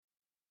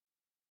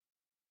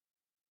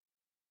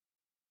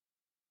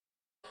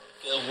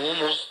Good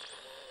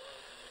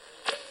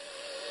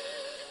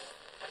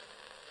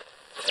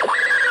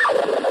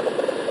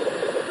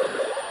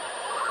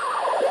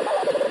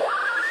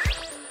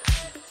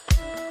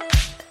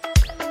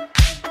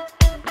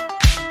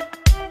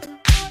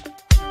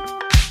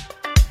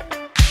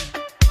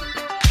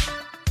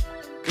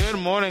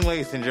morning,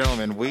 ladies and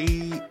gentlemen.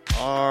 We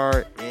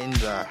are in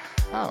the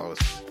house.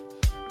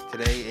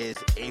 Today is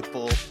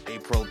April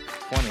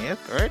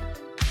 20th, right?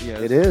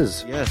 Yes. It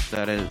is. Yes,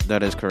 that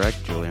is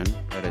correct, Julian.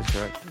 That is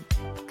correct.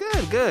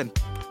 Good.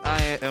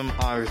 I am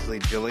obviously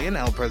Julian,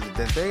 El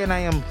Presidente, and I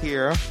am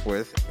here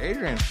with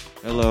Adrian.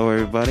 Hello,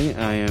 everybody.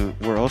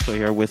 We're also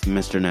here with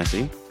Mr.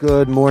 Nessie.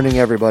 Good morning,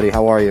 everybody.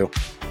 How are you?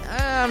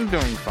 I'm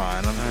doing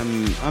fine.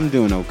 I'm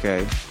doing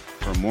okay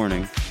for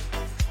morning.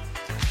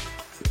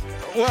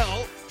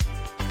 Well,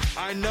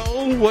 I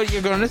know what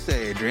you're going to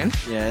say, Adrian.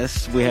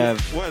 Yes, we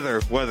have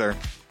weather.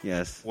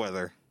 Yes,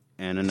 weather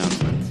and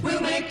announcements.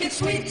 We'll make it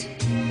sweet.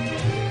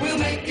 We'll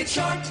make it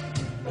short.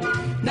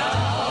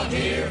 Now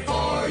here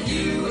for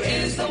you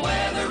is the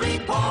weather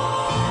report.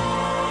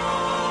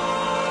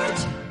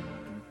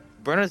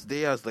 Buenos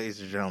dias, ladies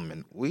and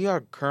gentlemen. We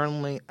are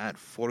currently at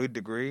 40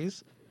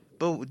 degrees,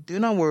 but do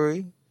not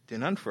worry, do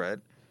not fret.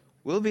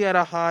 We'll be at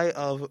a high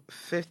of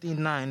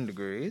 59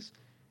 degrees,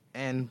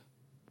 and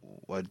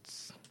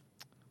what's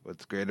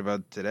great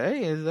about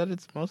today is that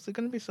it's mostly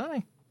going to be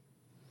sunny.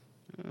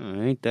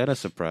 Ain't that a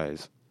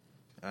surprise?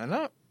 I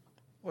know.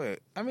 Wait,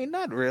 I mean,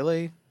 not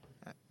really.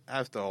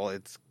 After all,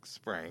 it's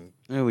spring.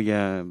 Oh,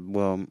 yeah.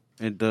 Well,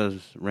 it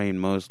does rain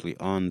mostly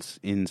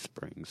in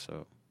spring,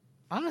 so.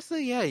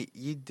 Honestly, yeah,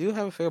 you do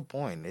have a fair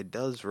point. It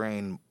does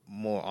rain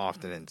more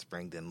often in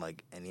spring than,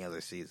 like, any other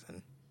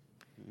season.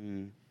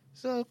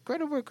 So,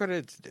 credit where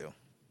credit's due.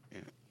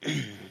 Yeah.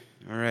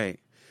 All right.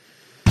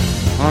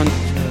 On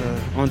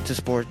to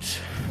sports.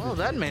 Well,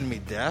 that made me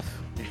deaf.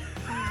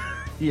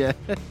 Yeah.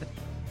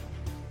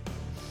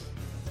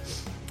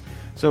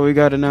 So we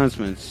got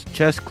announcements.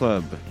 Chess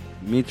Club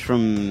meets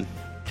from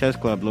Chess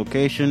Club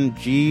location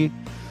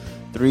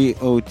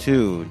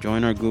G302.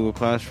 Join our Google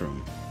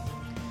Classroom.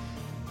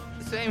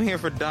 Same here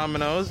for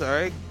Domino's, all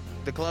right?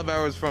 The club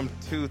hours from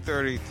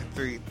 2:30 to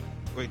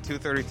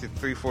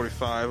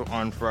 3:45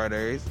 on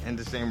Fridays in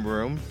the same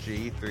room,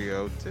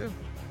 G302.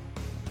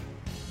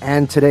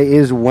 And today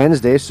is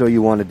Wednesday, so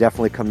you want to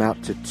definitely come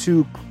out to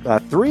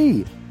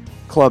three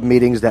club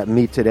meetings that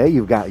meet today.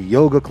 You've got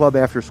Yoga Club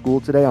after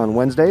school today on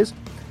Wednesdays.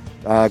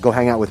 Go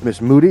hang out with Miss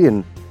Moody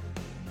and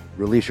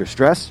release your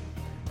stress.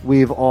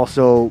 We've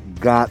also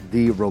got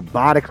the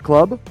Robotics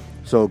Club,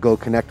 so go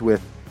connect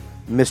with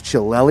Miss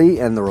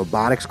Chilelli and the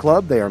Robotics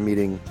Club. They are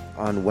meeting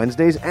on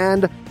Wednesdays.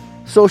 And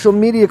Social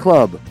Media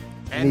Club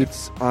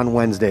meets on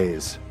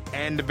Wednesdays.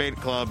 And Debate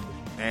Club.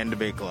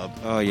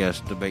 Oh,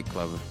 yes, Debate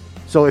Club.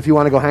 So if you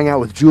want to go hang out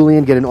with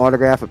Julian, get an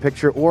autograph, a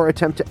picture, or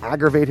attempt to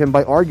aggravate him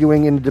by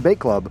arguing in the Debate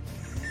Club,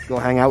 go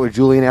hang out with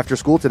Julian after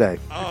school today.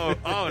 Oh,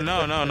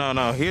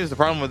 no. Here's the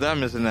problem with that,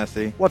 Mr.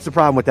 Nessie. What's the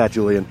problem with that,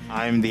 Julian?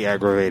 I'm the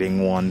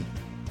aggravating one.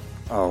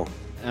 Oh.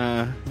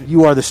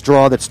 You are the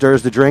straw that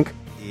stirs the drink?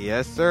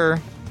 Yes, sir.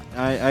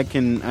 I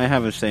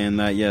have a say in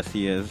that. Yes,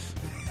 he is.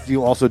 Do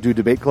you also do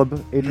Debate Club,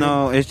 Adrian?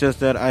 No, it's just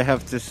that I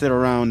have to sit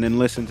around and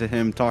listen to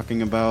him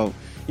talking about,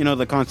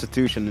 the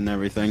Constitution and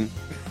everything.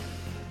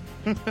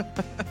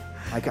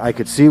 I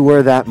could see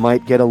where that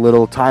might get a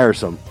little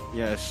tiresome.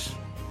 Yes.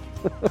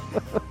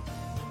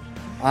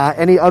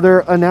 Any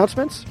other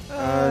announcements?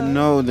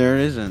 No, there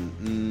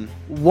isn't.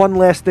 One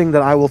last thing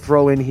that I will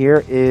throw in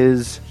here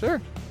is...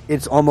 Sure.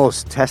 It's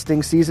almost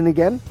testing season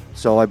again,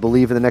 so I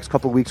believe in the next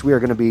couple of weeks we are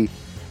going to be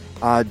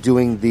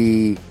doing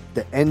the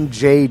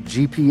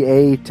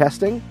NJGPA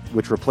testing,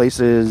 which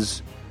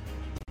replaces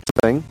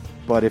thing.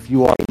 But if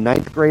you are a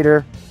 9th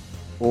grader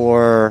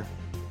or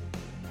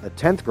a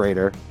 10th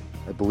grader,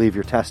 I believe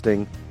you're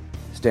testing,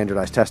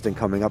 standardized testing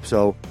coming up.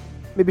 So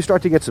maybe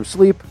start to get some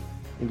sleep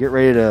and get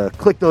ready to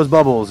click those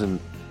bubbles and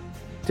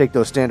take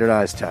those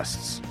standardized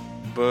tests.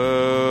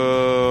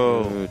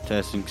 Boo.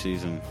 Testing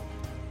season.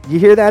 You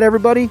hear that,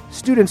 everybody?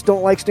 Students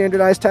don't like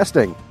standardized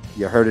testing.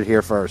 You heard it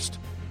here first.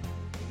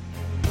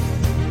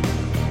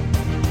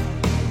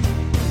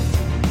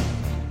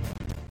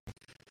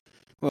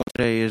 Well,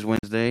 today is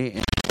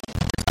Wednesday.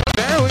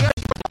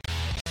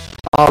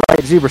 All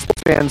right, Zebra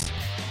Sports fans.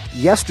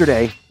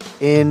 Yesterday,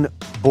 in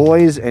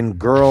boys and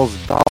girls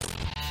golf,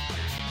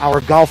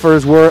 our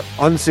golfers were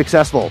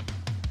unsuccessful.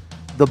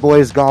 The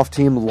boys golf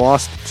team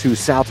lost to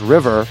South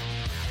River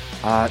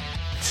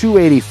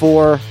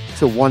 284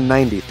 to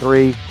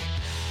 193,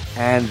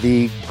 and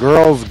the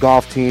girls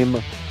golf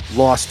team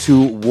lost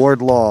to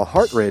Wardlaw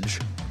Hartridge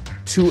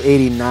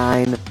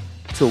 289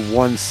 to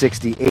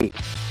 168.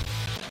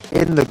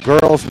 In the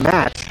girls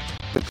match,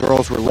 the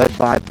girls were led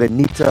by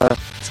Benita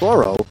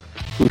Toro,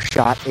 who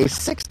shot a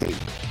 60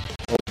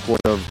 over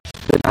of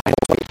the 9.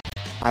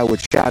 I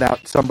would shout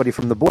out somebody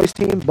from the boys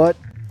team, but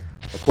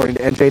according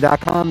to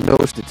NJ.com, no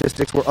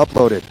statistics were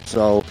uploaded.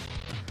 So,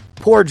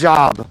 poor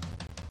job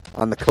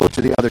on the coach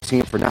of the other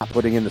team for not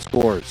putting in the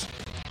scores.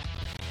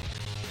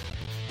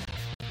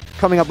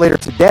 Coming up later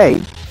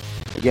today,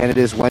 Again, it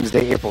is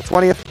Wednesday, April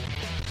 20th.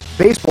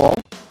 Baseball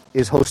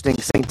is hosting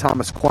St.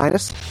 Thomas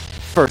Aquinas.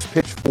 First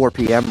pitch, 4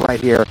 p.m. right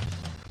here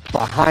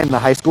behind the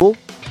high school.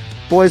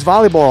 Boys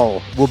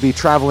volleyball will be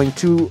traveling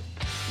to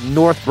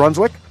North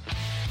Brunswick.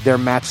 Their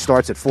match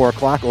starts at 4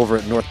 o'clock over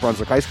at North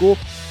Brunswick High School.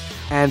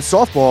 And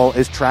softball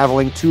is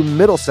traveling to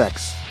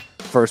Middlesex.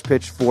 First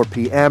pitch, 4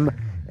 p.m.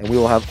 And we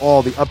will have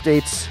all the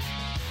updates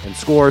and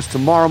scores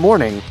tomorrow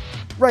morning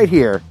right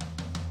here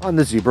on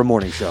the Zebra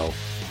Morning Show.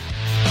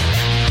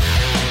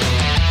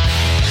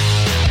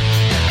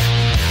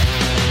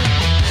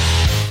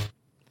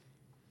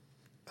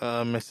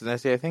 Mr.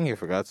 Nessie, I think you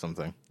forgot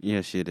something.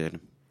 Yes, you did.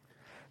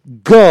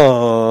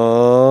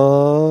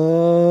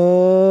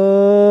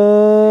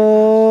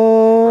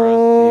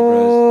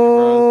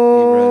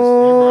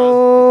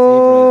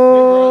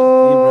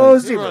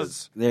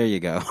 Zebras. There you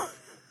go.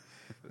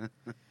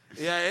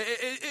 Yeah,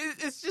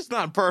 it's just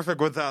not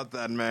perfect without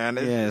that, man.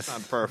 It's Yes. just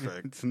not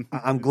perfect.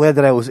 I'm glad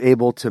that I was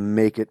able to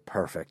make it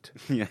perfect.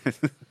 Yes.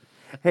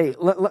 Hey,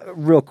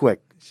 real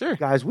quick. Sure.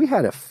 Guys, we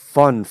had a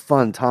fun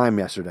time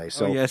yesterday.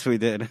 So yes, we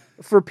did.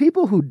 for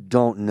people who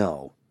don't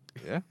know,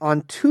 Yeah.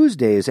 on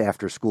Tuesdays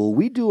after school,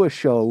 we do a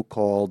show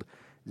called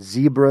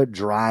Zebra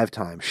Drive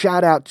Time.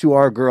 Shout out to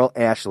our girl,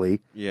 Ashley,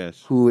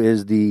 Yes. who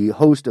is the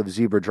host of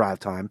Zebra Drive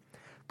Time.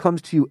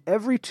 Comes to you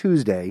every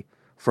Tuesday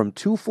from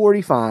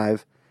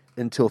 2:45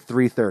 until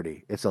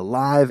 3:30. It's a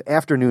live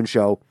afternoon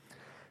show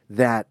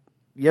that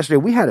yesterday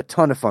we had a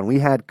ton of fun. We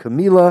had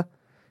Camila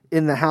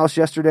in the house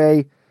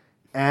yesterday.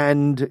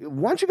 And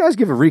why don't you guys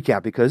give a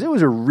recap, because it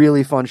was a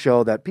really fun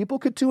show that people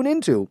could tune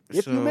into.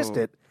 If you missed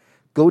it,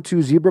 go to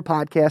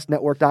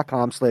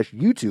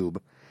zebrapodcastnetwork.com/YouTube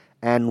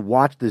and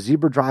watch the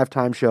Zebra Drive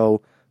Time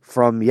show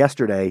from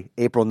yesterday,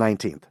 April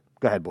 19th.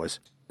 Go ahead, boys.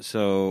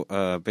 So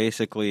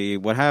basically,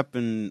 what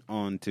happened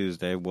on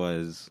Tuesday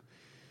was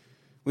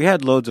we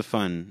had loads of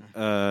fun.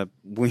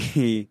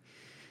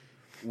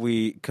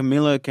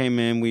 Camila came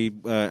in. We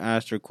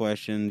asked her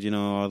questions,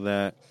 all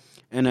that.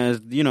 And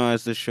as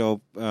the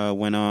show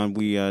went on,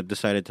 we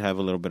decided to have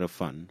a little bit of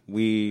fun.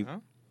 We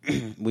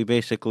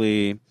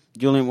basically,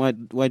 Julian,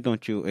 why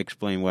don't you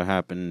explain what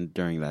happened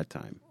during that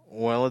time?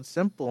 Well, it's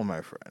simple,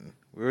 my friend.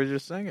 We were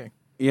just singing.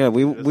 Yeah,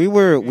 we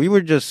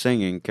were just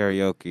singing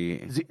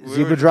karaoke.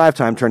 Zebra Drive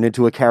Time turned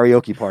into a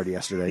karaoke party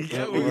yesterday.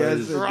 Yeah, we were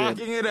just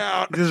rocking it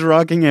out. Just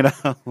rocking it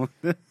out.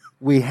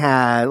 We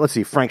had,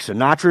 Frank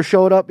Sinatra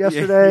showed up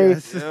yesterday.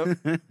 Yes. Yep.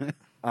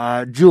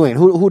 Julian,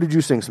 who did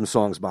you sing some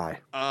songs by?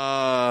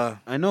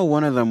 I know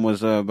one of them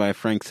was by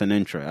Frank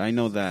Sinatra. I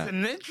know that.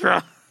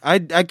 Sinatra. I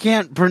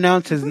can't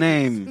pronounce his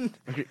name.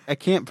 I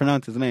can't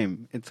pronounce his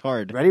name. It's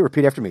hard. Ready?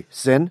 Repeat after me.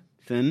 Sin,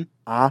 Sin,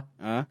 tra,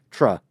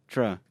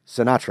 Tra,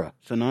 Sinatra.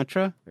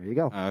 Sinatra. There you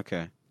go.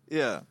 Okay.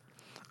 Yeah.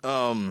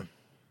 Who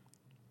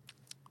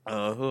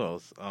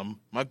else?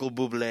 Michael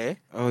Bublé.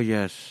 Oh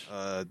yes.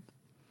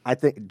 I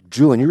think,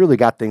 Julian, you really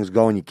got things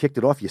going. You kicked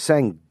it off. You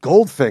sang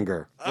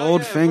Goldfinger.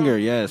 Goldfinger.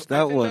 Yes, I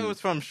that think one. That was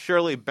from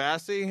Shirley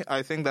Bassey.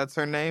 I think that's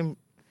her name.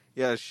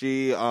 Yeah,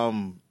 she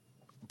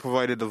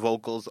provided the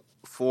vocals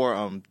for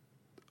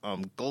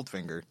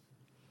Goldfinger.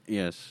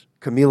 Yes.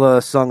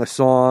 Camila sung a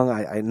song.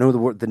 I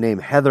know the name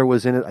Heather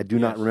was in it. I do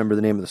not remember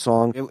the name of the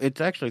song. It's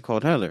actually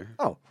called Heather.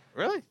 Oh,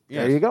 Really?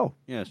 Yes. there you go.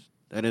 Yes,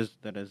 that is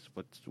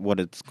what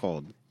it's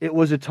called. It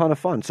was a ton of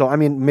fun. So,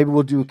 maybe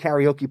we'll do a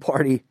karaoke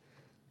party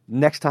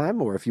next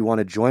time, or if you want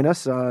to join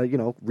us,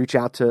 reach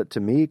out to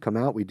me. Come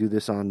out. We do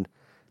this on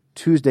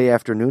Tuesday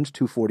afternoons,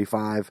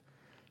 2:45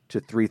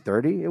 to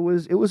 3:30. It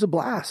was a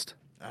blast.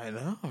 I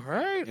know,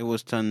 right? It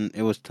was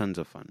tons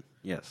of fun.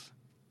 Yes.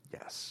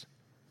 Yes.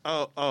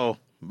 Oh,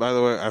 by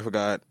the way, I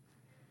forgot.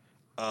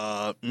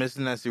 Miss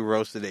Nessie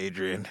roasted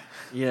Adrian.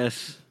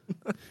 Yes.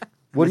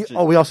 We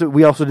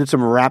also did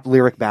some rap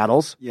lyric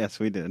battles. Yes,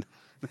 we did.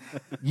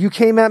 You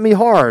came at me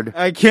hard,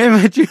 I came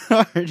at you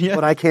hard. Yes.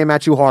 but I came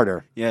at you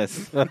harder.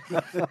 Yes.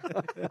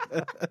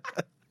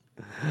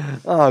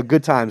 Oh,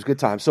 good times, good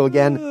times. So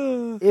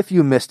again, if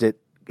you missed it,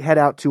 head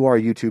out to our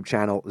YouTube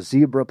channel,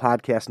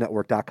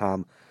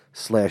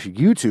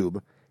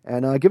 zebrapodcastnetwork.com/YouTube,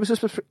 and give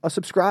us a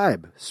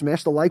subscribe.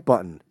 Smash the like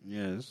button.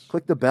 Yes.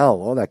 Click the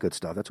bell, all that good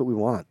stuff. That's what we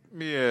want.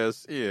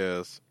 Yes.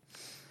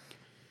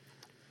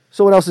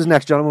 So what else is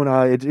next, gentlemen?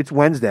 It's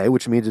Wednesday,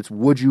 which means it's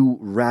Would You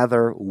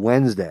Rather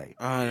Wednesday.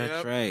 Oh, that's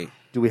Yep. right.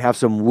 Do we have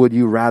some Would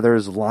You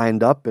Rathers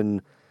lined up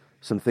and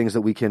some things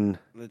that we can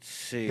Let's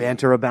see.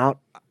 banter about?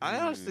 I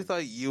honestly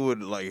thought you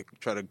would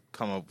try to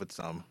come up with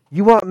some.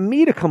 You want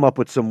me to come up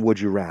with some Would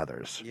You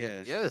Rathers?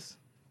 Yes. Yes.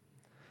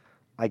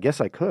 I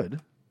guess I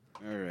could.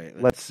 All right.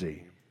 Let's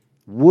see.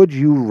 Would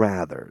you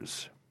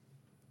rathers?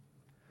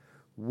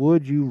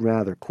 Would you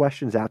rather?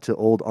 Questions out to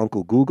old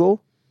Uncle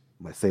Google.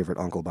 My favorite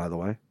uncle, by the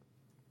way.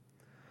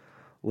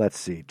 Let's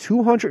see.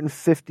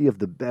 250 of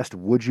the best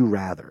would you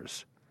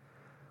rathers.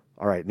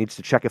 All right. Needs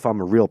to check if I'm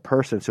a real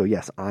person. So,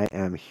 yes, I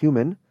am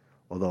human.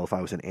 Although if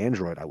I was an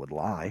android, I would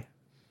lie.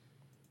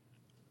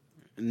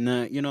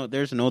 No,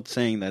 there's an old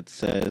saying that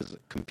says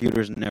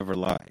computers never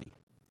lie.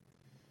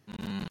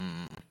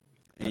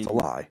 It's a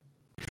lie.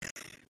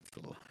 It's a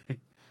lie.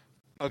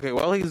 Okay,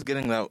 while he's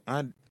getting that,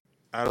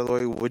 out of the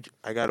way,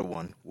 I got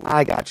one.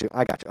 I got you.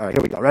 All right,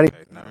 here we go. Ready?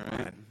 Okay, never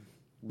mind.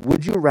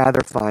 Would you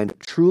rather find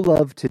true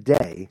love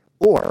today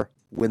or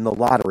win the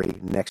lottery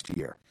next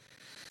year?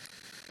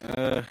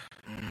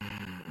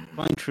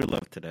 Find true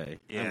love today.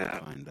 I Yeah.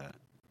 would find that.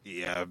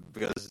 Yeah,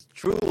 because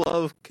true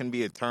love can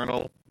be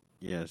eternal,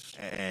 Yes.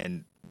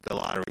 and the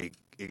lottery,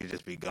 it could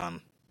just be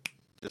gone.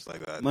 Just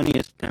like that. Money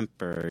is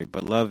temporary,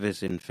 but love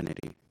is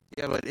infinity.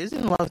 Yeah, but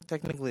isn't love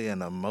technically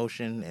an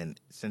emotion? And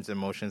since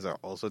emotions are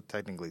also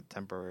technically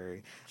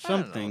temporary, I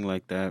don't Something know.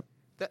 like that.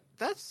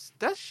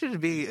 That should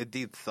be a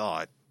deep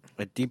thought.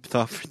 A deep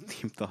thought for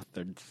Deep Thought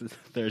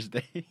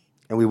Thursday.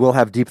 And we will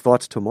have deep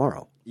thoughts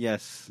tomorrow.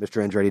 Yes.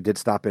 Mr. Andretti did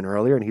stop in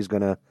earlier, and he's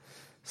going to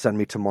send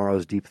me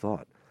tomorrow's deep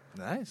thought.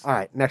 Nice. All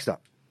right, next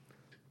up.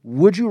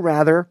 Would you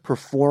rather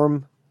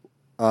perform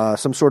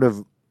some sort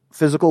of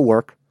physical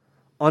work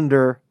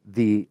under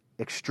the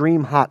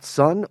extreme hot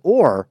sun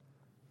or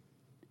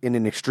in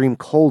an extreme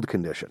cold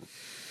condition?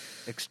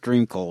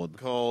 Extreme cold.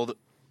 Cold.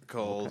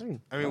 Okay.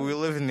 I mean, we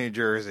live in New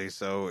Jersey,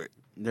 so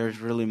There's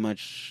really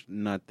much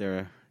not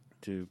there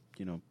to,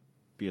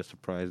 be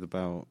surprised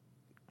about.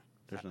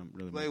 There's not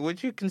really much. like,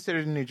 would you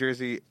consider New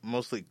Jersey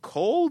mostly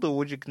cold, or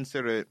would you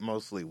consider it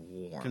mostly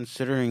warm?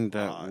 Considering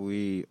that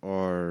we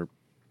are,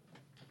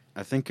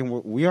 I think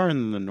we are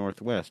in the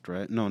Northwest,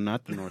 right? No,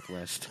 not the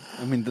Northwest.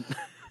 I mean,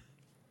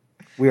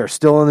 We are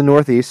still in the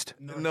Northeast.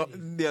 No,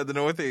 yeah, the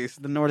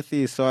Northeast. the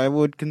Northeast. So I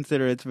would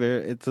consider it's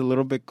a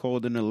little bit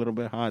cold and a little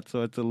bit hot.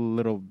 So it's a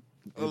little,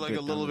 Like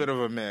a little bit of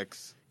a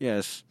mix.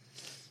 Yes.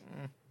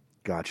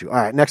 Got you. All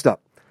right, next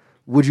up.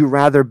 Would you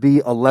rather be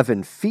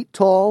 11 feet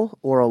tall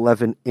or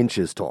 11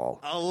 inches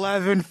tall?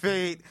 11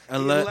 feet.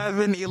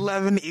 11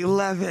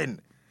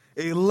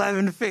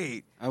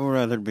 feet. I would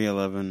rather be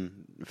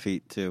 11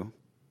 feet too.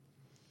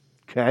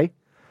 Okay.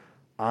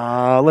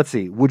 Let's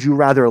see. Would you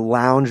rather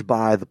lounge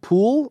by the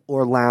pool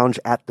or lounge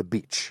at the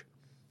beach?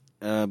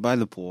 By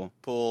the pool.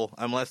 Pool.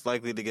 I'm less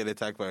likely to get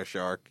attacked by a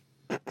shark.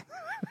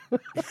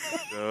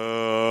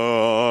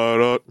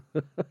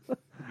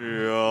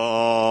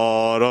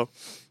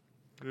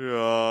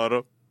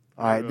 All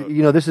right.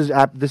 This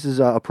is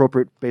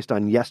appropriate based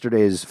on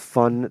yesterday's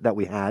fun that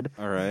we had.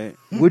 All right.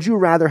 Would you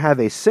rather have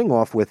a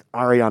sing-off with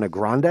Ariana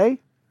Grande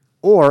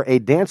or a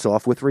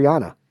dance-off with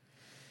Rihanna?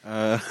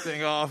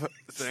 Sing off.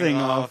 Sing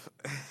off.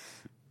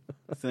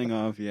 Sing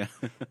off, yeah.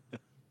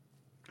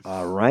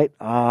 All right.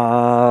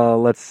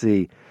 Let's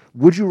see.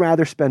 Would you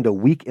rather spend a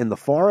week in the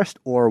forest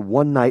or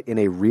one night in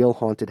a real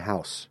haunted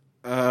house?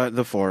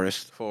 The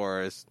forest.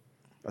 Forest.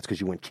 That's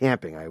because you went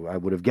camping. I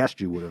would have guessed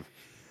you would have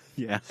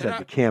Yeah. said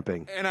the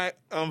camping. And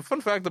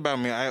fun fact about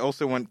me, I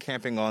also went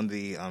camping on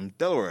the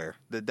Delaware.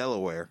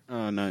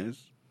 Oh,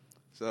 nice.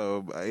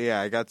 So,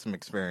 yeah, I got some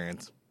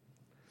experience.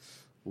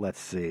 Let's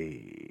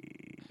see.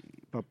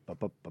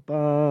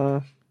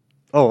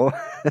 Oh.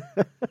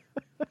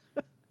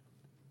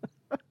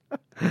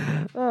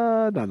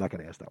 No, I'm not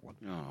going to ask that one.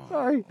 Oh.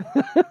 Sorry.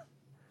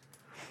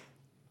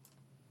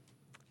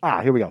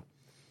 Here we go.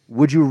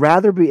 Would you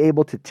rather be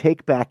able to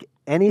take back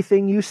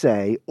anything you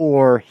say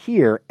or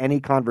hear any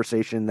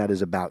conversation that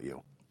is about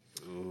you?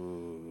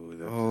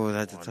 Ooh,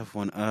 That's a tough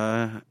one.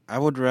 I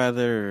would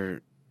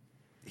rather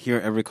hear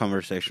every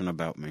conversation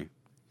about me.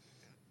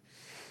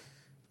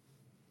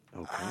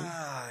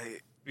 Okay.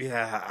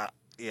 Yeah,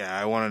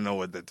 I want to know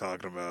what they're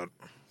talking about.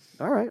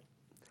 All right.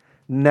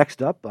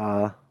 Next up,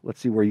 let's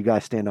see where you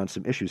guys stand on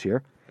some issues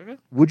here. Okay.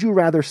 Would you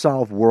rather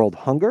solve world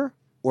hunger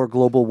or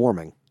global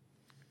warming?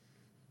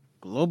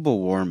 Global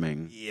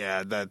warming.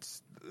 Yeah,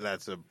 that's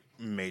a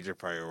major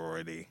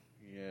priority.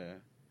 Yeah.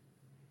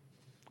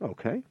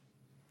 Okay.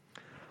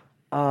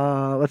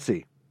 Let's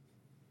see.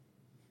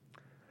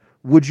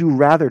 Would you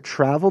rather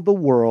travel the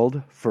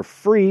world for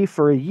free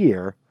for a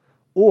year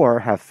or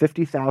have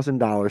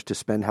 $50,000 to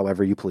spend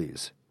however you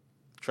please?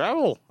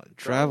 Travel,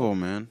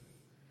 man.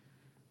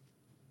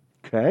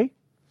 Okay.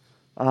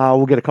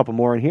 We'll get a couple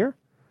more in here.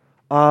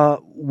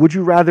 Would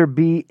you rather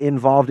be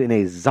involved in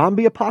a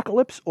zombie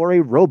apocalypse or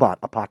a robot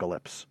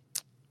apocalypse?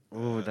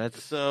 Oh,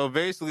 that's So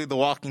basically, The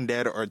Walking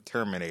Dead or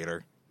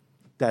Terminator.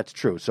 That's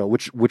true. So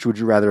which would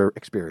you rather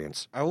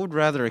experience? I would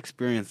rather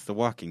experience The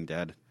Walking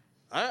Dead.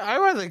 I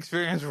rather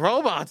experience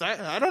robots.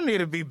 I don't need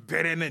to be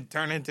bitten and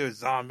turn into a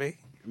zombie.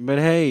 But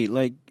hey,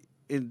 like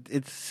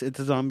it's a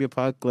zombie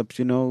apocalypse,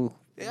 you know.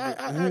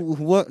 Yeah,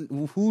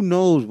 Who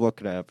knows what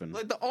could happen?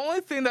 Like, the only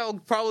thing that will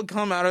probably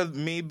come out of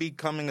me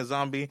becoming a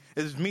zombie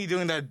is me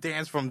doing that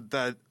dance from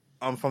the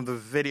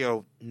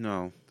video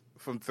No.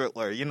 from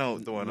Thriller. You know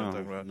the one I'm No,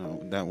 talking about.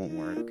 no, that won't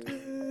work.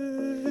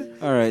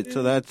 All right,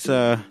 so that's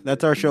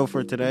our show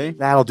for today.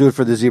 That'll do it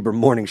for the Zebra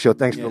Morning Show.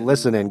 Thanks for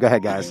listening. Go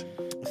ahead, guys.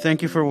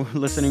 Thank you for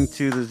listening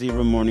to the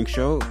Zebra Morning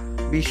Show.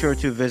 Be sure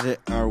to visit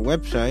our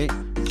website,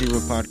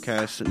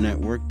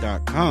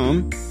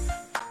 zebrapodcastnetwork.com.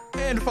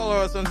 And follow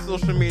us on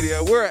social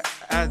media. We're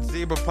at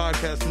Zebra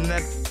Podcast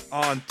Net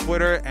on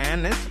Twitter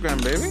and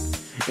Instagram, baby.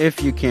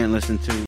 If you can't listen to